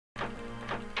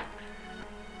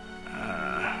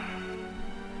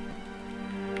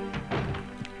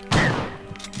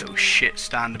shit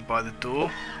standing by the door.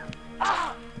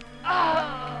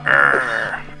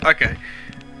 Urgh. Okay.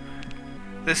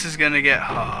 This is gonna get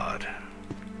hard.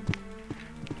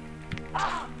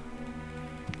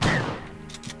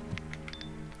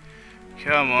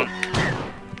 Come on.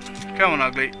 Come on,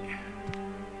 ugly.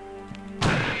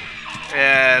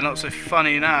 Yeah, not so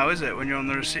funny now, is it, when you're on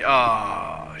the receipt?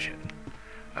 Oh, shit.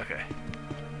 Okay.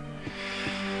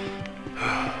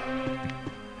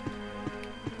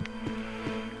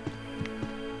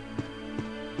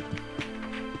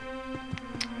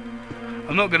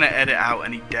 I'm not going to edit out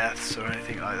any deaths or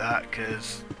anything like that,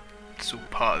 because it's all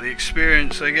part of the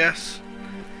experience, I guess.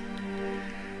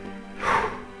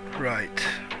 Right,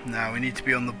 now we need to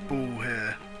be on the ball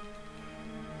here.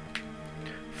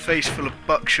 Face full of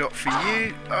buckshot for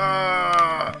you.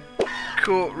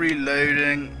 Caught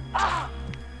reloading.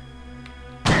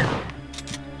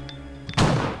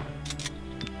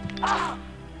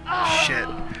 Shit.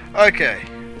 Okay.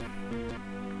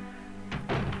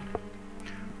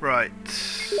 Right.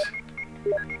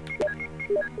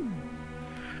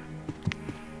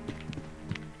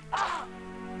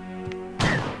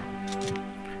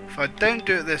 If I don't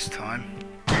do it this time,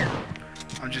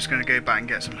 I'm just going to go back and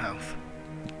get some health.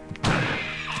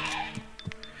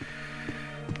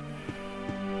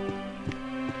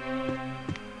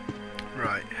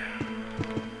 Right.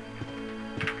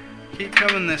 Keep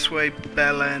coming this way,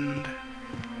 bell end.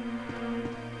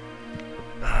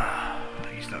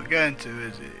 He's not going to,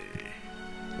 is he?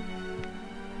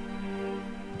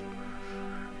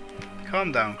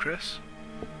 Calm down, Chris.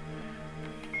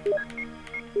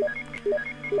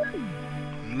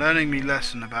 I'm learning me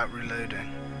lesson about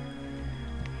reloading.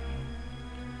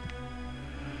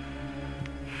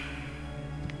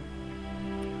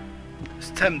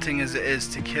 As tempting as it is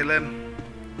to kill him,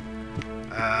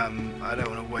 I don't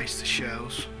want to waste the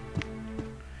shells.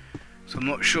 So I'm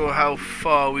not sure how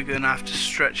far we're going to have to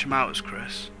stretch him out as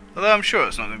Chris. Although I'm sure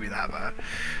it's not going to be that bad.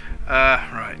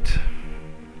 Right.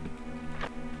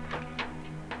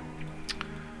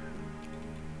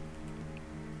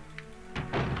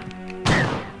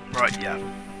 Right, yeah,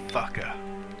 fucker.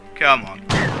 Come on.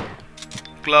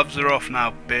 Gloves are off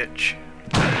now, bitch.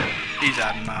 He's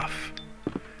had enough.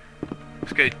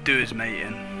 Let's go do his mate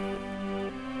in.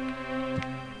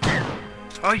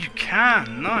 Oh, you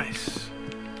can. Nice.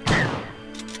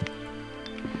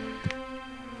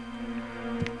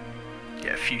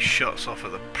 Get a few shots off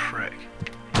at the prick.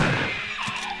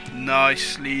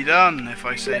 Nicely done, if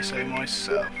I say so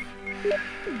myself.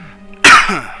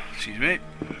 Excuse me.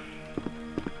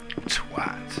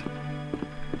 Twat.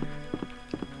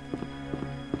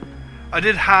 I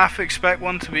did half expect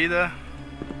one to be there,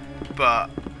 but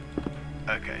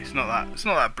okay, it's not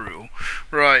that brutal.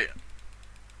 Right.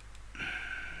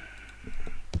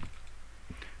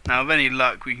 Now, with any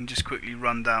luck, we can just quickly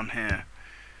run down here.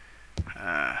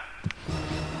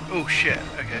 Oh shit,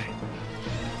 okay.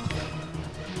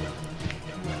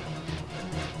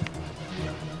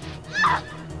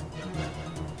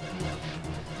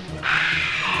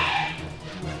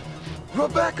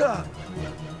 Rebecca!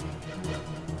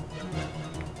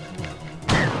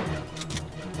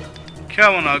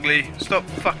 Come on, ugly. Stop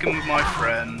fucking with my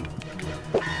friend.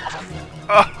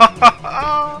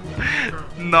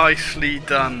 Nicely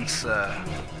done, sir.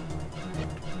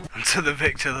 And to the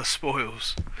victor the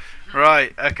spoils.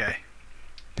 Right, okay.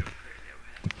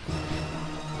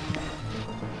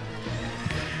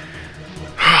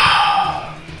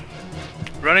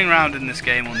 Running around in this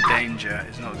game on danger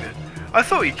is not good. I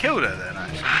thought he killed her then,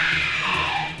 actually.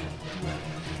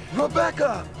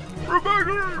 Rebecca!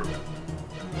 Rebecca!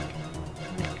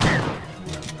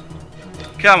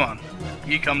 Come on.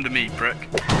 You come to me, prick.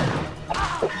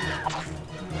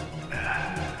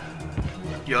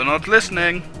 You're not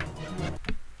listening.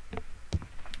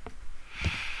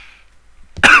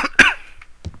 I've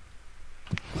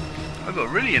got a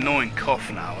really annoying cough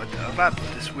now. I've had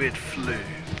this weird flu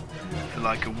for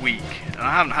like a week, and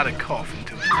I haven't had a cough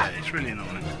until today. It's really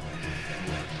annoying.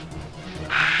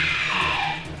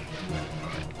 Right.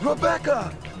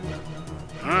 Rebecca!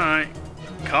 Alright.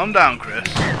 Calm down, Chris.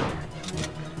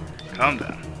 Calm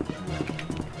down.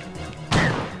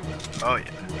 Oh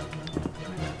yeah.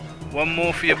 One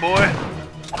more for you, boy.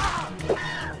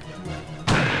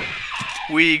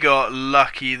 We got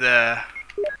lucky there.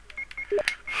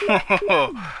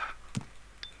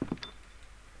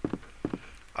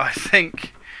 I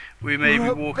think we may be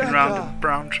walking around in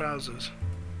brown trousers.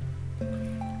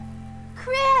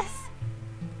 Chris!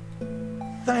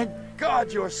 Thank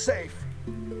God you're safe.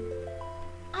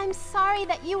 I'm sorry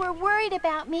that you were worried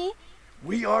about me.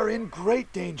 We are in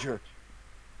great danger.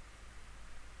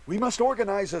 We must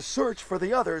organize a search for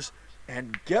the others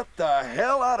and get the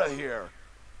hell out of here.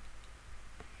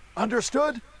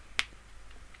 Understood?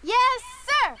 Yes,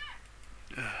 sir.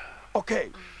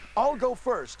 Okay, I'll go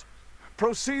first.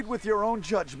 Proceed with your own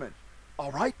judgment.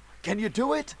 All right? Can you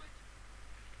do it?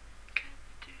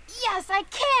 Yes, I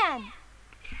can.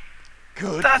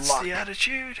 Good That's luck. the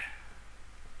attitude.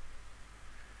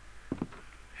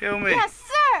 Heal me. Yes,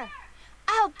 sir.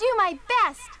 I'll do my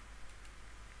best.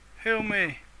 Heal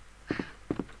me.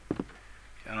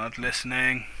 You're not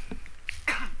listening.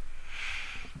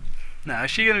 Now,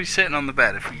 is she going to be sitting on the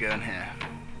bed if we go in here?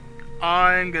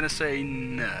 I'm going to say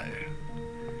no.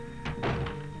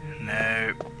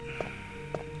 No.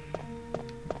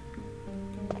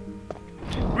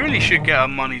 Really should get our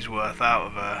money's worth out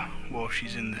of her while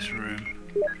she's in this room.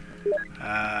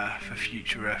 For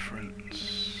future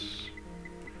reference.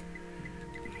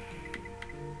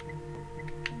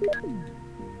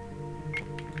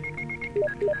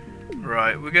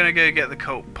 Right, we're going to go get the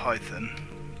cult python.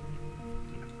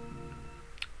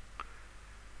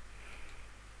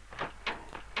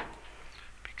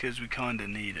 Because we kind of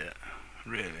need it,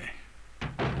 really.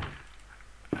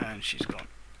 And she's gone.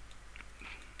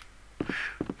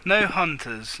 No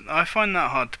hunters. I find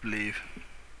that hard to believe.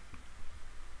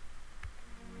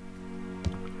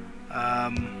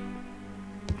 I'm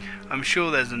sure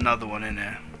there's another one in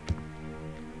here.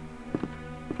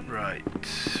 Right,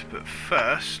 but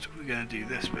first we're going to do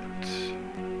this bit.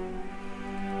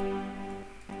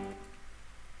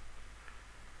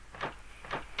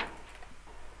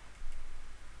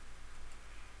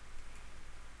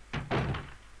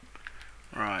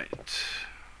 Right.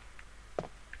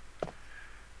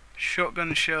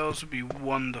 Shotgun shells would be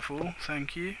wonderful,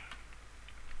 thank you.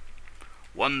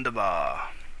 Wonderbar.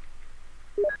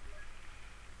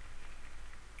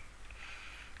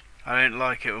 I don't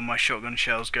like it when my shotgun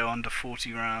shells go under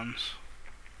 40 rounds.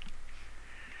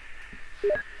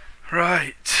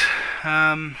 Right.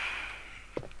 Now,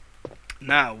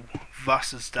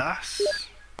 was ist das?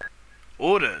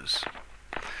 Orders.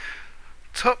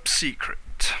 Top secret.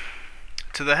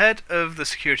 To the head of the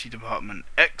security department,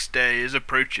 X day is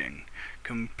approaching.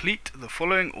 Complete the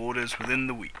following orders within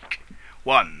the week.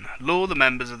 1. Lure the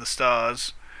members of the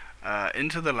Stars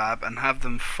into the lab and have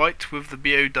them fight with the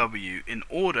BOW in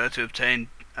order to obtain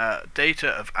data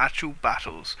of actual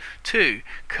battles. 2.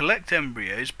 Collect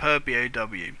embryos per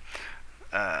BOW.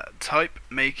 Type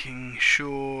making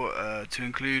sure to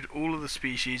include all of the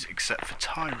species except for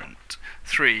Tyrant.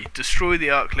 3. Destroy the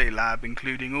Arclay lab,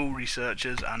 including all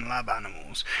researchers and lab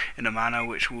animals, in a manner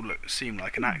which will seem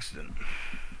like an accident.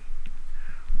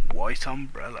 White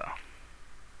umbrella.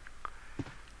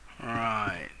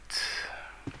 Right.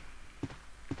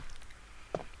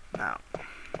 Now,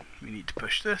 we need to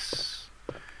push this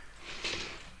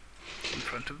in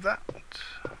front of that.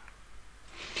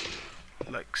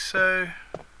 Like so.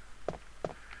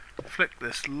 Flick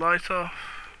this light off.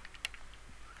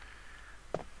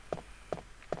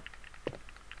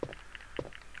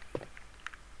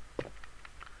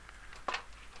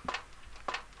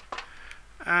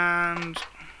 And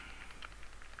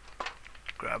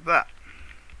grab that.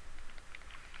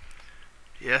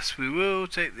 Yes, we will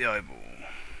take the eyeball.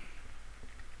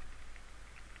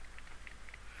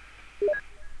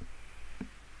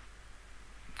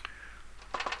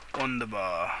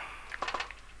 Wonderbar.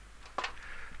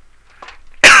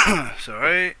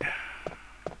 Sorry.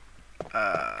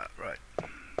 Right.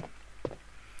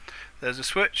 There's a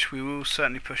switch, we will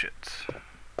certainly push it.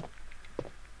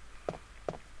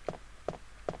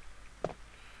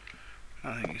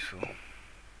 Nothing useful.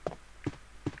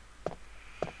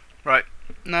 Right,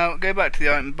 now go back to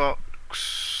the item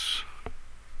box.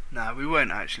 No, we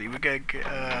won't actually. We're going to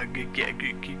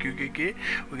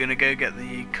go get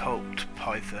the cult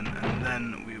python, and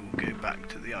then we will go back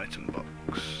to the item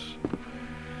box.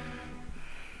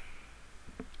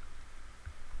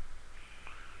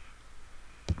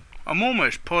 I'm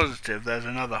almost positive there's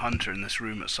another hunter in this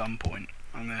room at some point.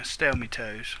 I'm going to stay on my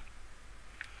toes.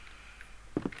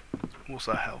 What's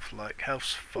our health like?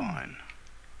 Health's fine.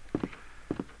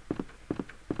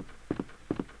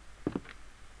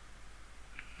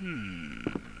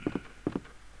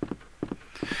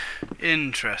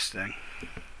 Interesting.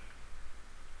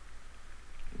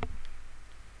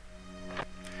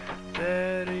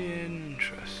 Very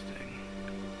interesting.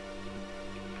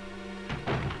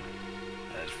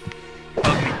 There's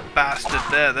ugly bastard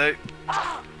there though.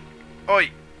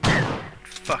 Oi!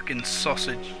 Fucking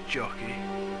sausage jockey.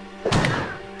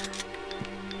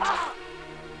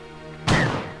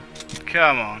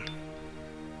 Come on.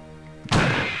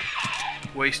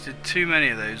 Wasted too many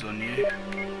of those on you.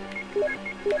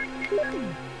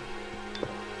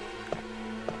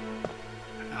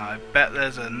 I bet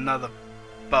there's another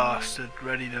bastard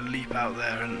ready to leap out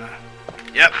there, isn't there?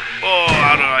 Yep. Oh,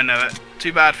 how do I know it?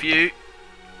 Too bad for you.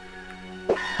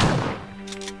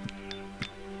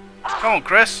 Come on,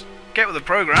 Chris. Get with the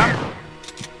program.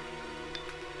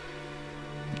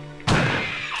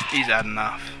 He's had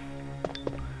enough.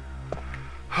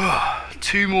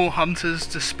 2 more hunters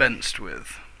dispensed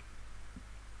with.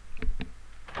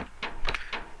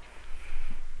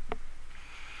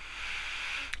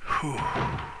 Whew.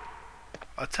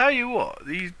 I'll tell you what,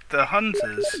 the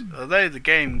hunters, although the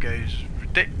game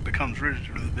becomes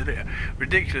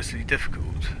ridiculously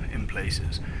difficult in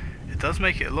places, it does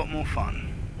make it a lot more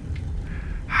fun.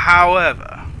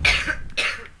 However,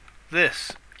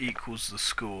 this equals the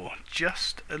score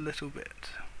just a little bit.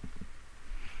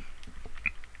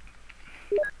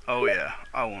 Oh yeah,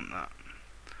 I want that.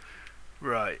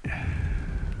 Right.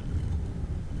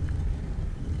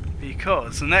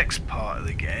 Because the next part of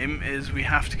the game is we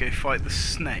have to go fight the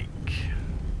snake.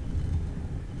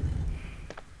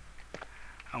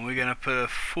 And we're going to put a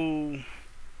full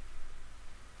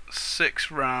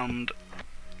 6-round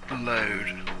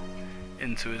load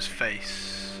into his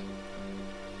face.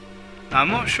 Now I'm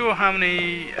not sure how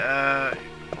many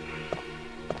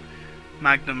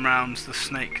magnum rounds the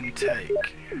snake can take.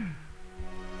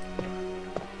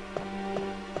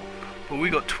 But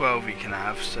we got 12 he can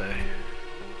have, so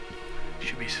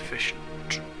should be sufficient.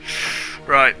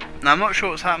 Right, now I'm not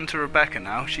sure what's happened to Rebecca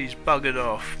now. She's buggered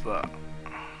off, but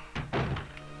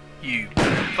you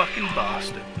fucking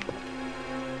bastard.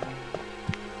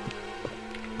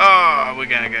 Ah, we're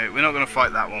not gonna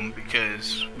fight that one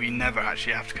because we never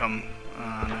actually have to come.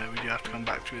 No, we do have to come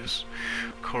back to his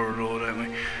corridor, don't we?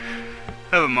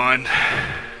 Never mind.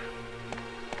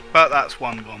 But that's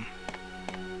one gone.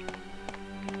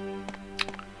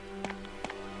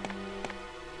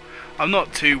 I'm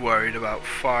not too worried about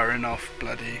firing off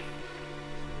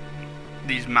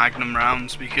these magnum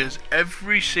rounds because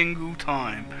every single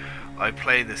time I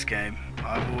play this game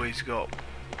I've always got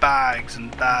bags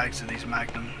and bags of these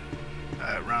magnum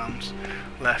rounds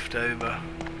left over.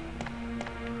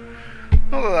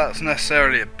 Not that that's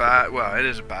necessarily a bad, well, it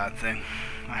is a bad thing.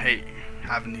 I hate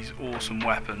having these awesome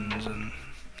weapons and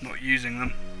not using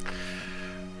them.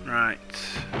 Right.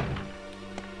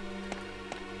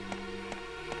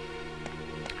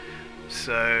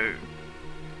 So,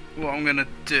 what I'm going to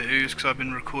do is, because I've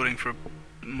been recording for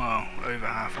over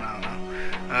half an hour now,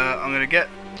 I'm going to get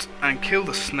and kill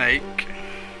the snake,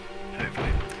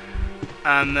 hopefully,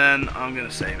 and then I'm going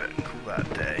to save it and call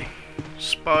that a day.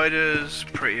 Spiders,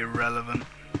 pretty irrelevant.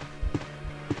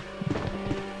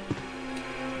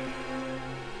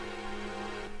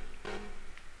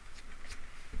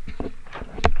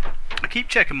 I keep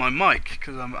checking my mic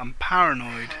because I'm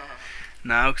paranoid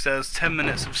now because there's 10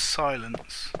 minutes of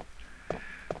silence.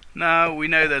 Now we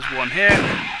know there's one here.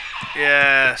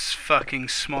 Yes, fucking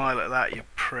smile at that, you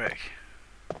prick.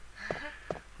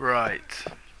 Right.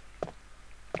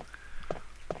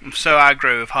 I'm so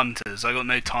aggro with hunters, I got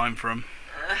no time for them.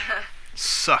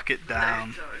 Suck it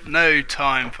down. No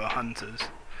time for hunters.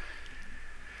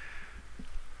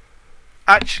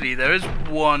 Actually, there is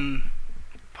one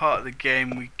part of the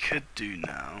game we could do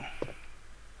now.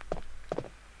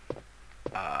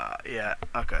 Yeah,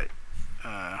 okay.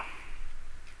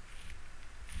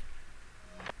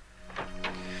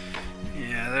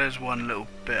 Yeah, there's one little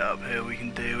bit up here we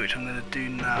can do, which I'm going to do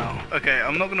now. Okay,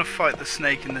 I'm not going to fight the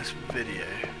snake in this video.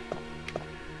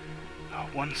 Oh,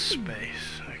 one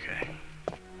space, okay.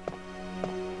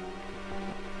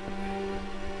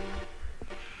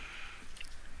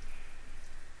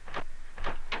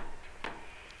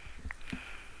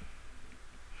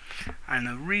 And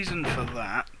the reason for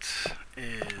that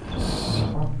is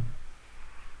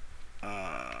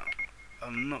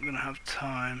I'm not going to have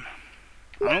time.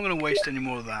 I'm not going to waste any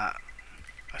more of that.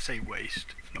 I say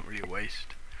waste, it's not really a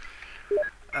waste.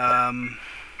 I'm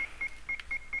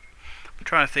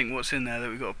trying to think what's in there that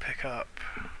we've got to pick up.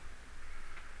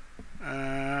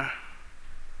 Right,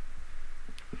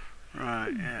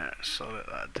 yeah, solid,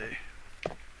 that'd do.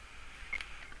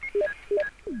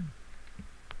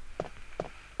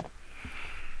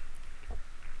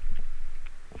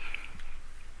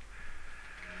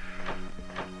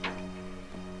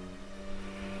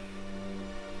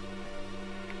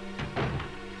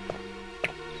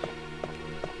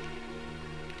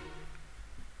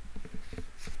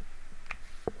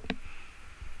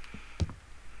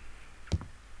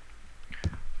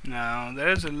 Now,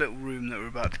 there's a little room that we're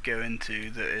about to go into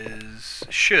that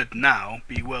should now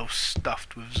be well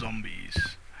stuffed with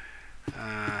zombies.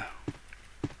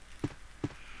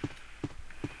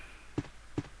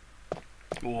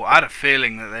 Or Or I had a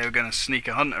feeling that they were going to sneak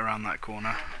a hunter around that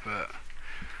corner, but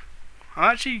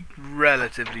I'm actually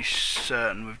relatively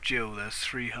certain with Jill there's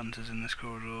 3 hunters in this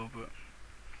corridor, but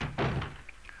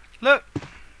look,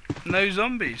 no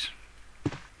zombies.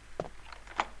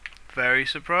 Very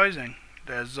surprising.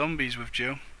 There's zombies with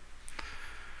Jill.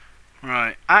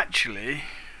 Right, actually,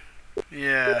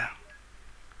 yeah,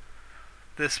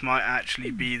 this might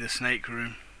actually be the snake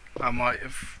room. I might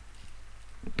have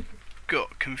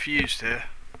got confused here.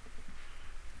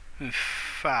 In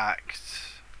fact,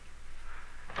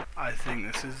 I think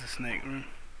this is the snake room.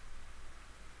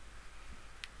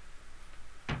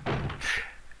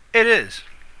 It is.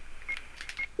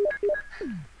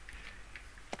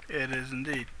 It is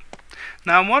indeed.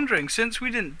 Now I'm wondering, since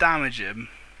we didn't damage him,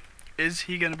 is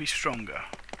he going to be stronger?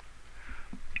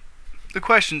 The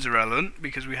question's irrelevant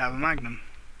because we have a magnum.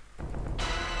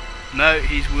 No,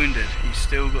 he's wounded. He's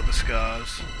still got the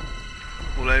scars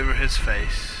all over his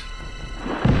face,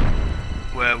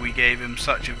 where we gave him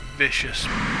such a vicious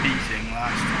beating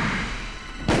last time.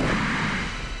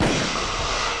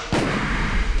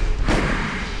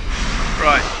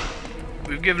 Right,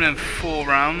 we've given him 4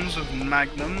 rounds of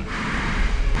magnum,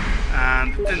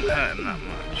 and it didn't hurt him that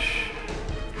much.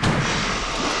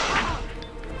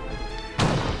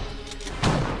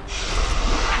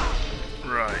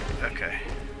 Right, okay.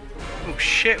 Oh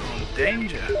shit, we're in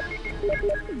danger.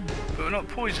 But we're not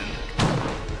poisoned.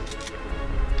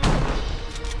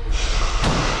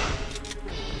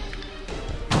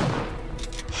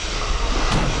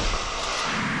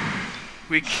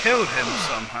 We killed him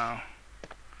somehow.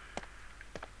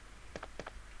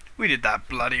 We did that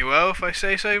bloody well, if I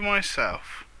say so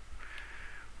myself.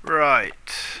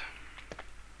 Right.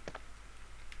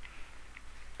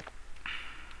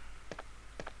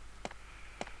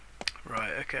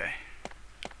 Right, okay.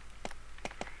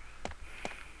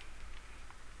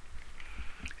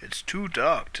 It's too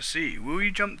dark to see. Will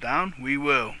you jump down? We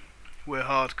will. We're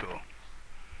hardcore.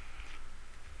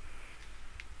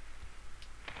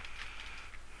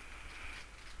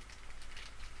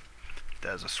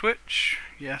 There's a switch.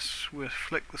 Yes, we'll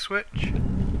flick the switch.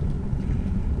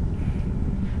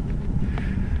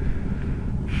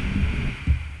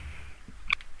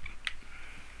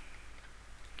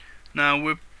 Now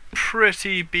we're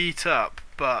pretty beat up,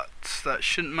 but that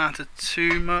shouldn't matter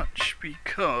too much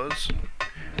because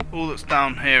all that's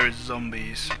down here is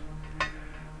zombies,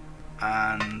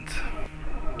 and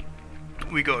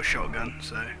we got a shotgun,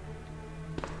 so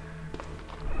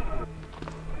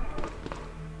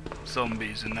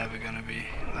zombies are never gonna be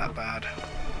that bad.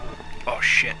 Oh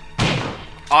shit.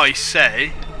 I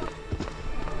say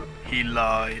he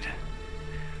lied.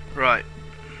 Right.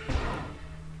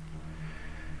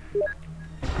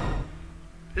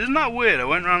 Isn't that weird? I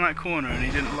went round that corner and he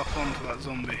didn't lock onto that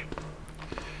zombie.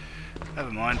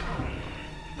 Never mind.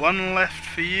 1 left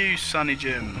for you, Sonny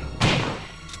Jim.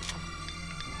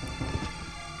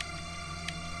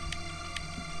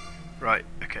 Right,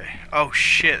 okay. Oh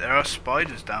shit, there are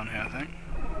spiders down here, I think.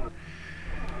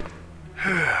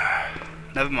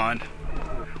 Never mind.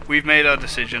 We've made our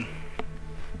decision.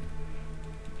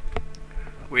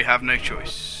 We have no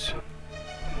choice.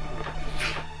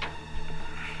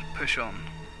 Push on.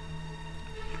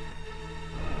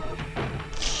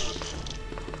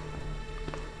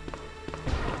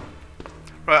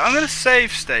 Right, I'm going to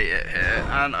save state it here,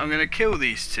 and I'm going to kill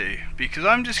these 2, because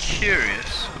I'm just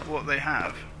curious what they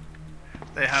have.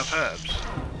 They have herbs.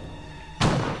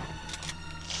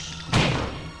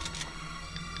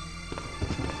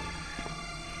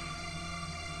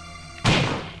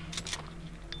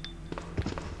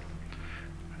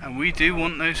 And we do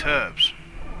want those herbs.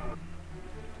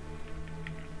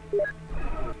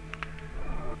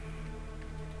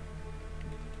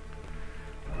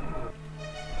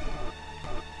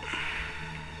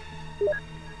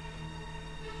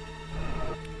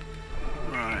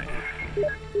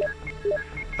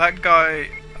 That guy,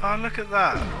 oh look at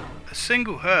that, a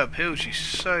single herb heals you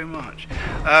so much.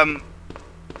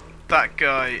 That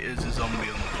guy is a zombie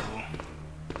on the floor,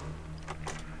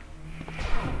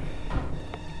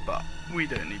 but we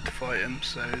don't need to fight him,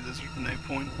 so there's no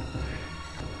point.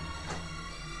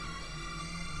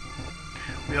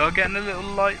 We are getting a little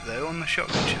light though on the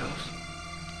shotgun shells.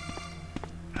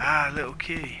 Ah, little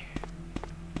key.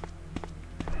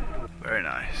 Very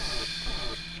nice.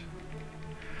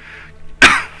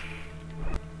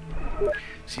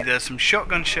 See, there's some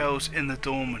shotgun shells in the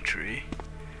dormitory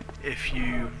if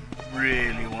you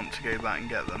really want to go back and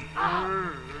get them.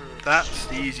 That's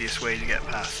the easiest way to get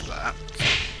past that.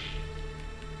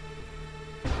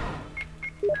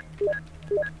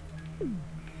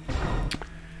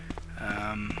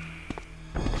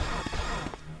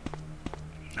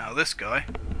 Now this guy.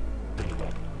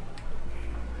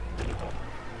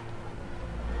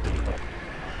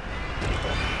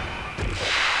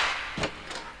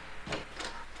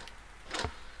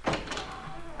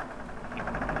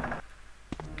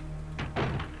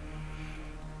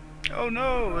 Oh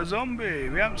no, a zombie!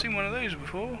 We haven't seen one of those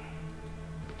before.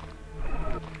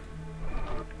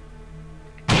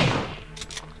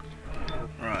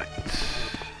 Right.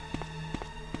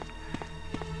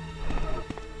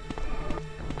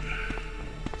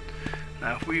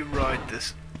 Now if we ride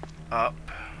this up...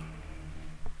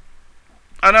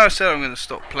 I know I said I'm going to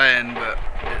stop playing, but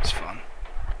it's fun.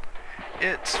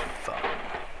 It's fun.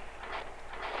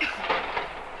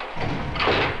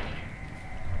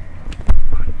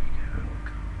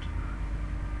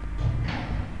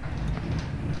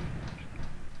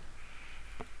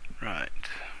 Right.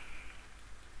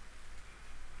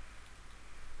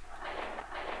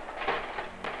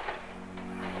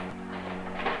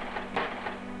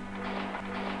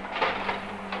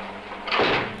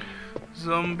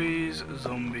 Zombies,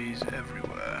 zombies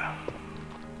everywhere.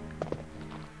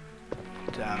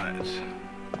 Damn it.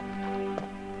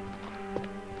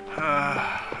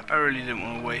 I really didn't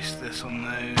want to waste this on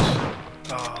those.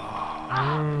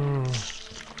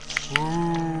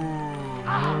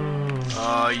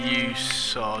 Oh, you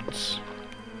sods.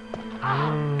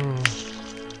 Well,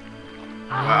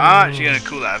 I'm actually going to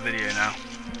call that a video now.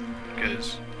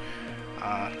 Because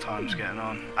time's getting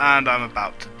on. And I'm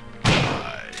about to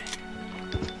die.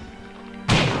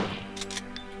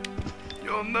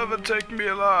 You'll never take me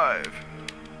alive.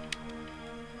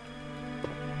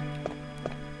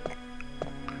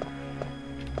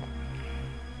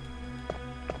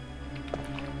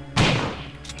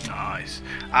 Nice.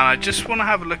 And I just want to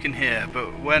have a look in here,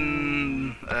 but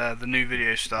when the new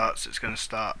video starts, it's going to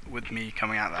start with me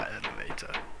coming out that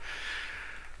elevator.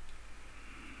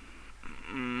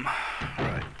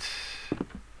 Right.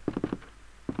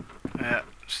 Yeah,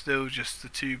 still just the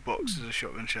 2 boxes of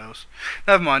shotgun shells.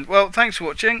 Never mind. Well, thanks for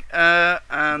watching,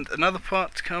 and another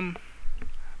part to come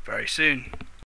very soon.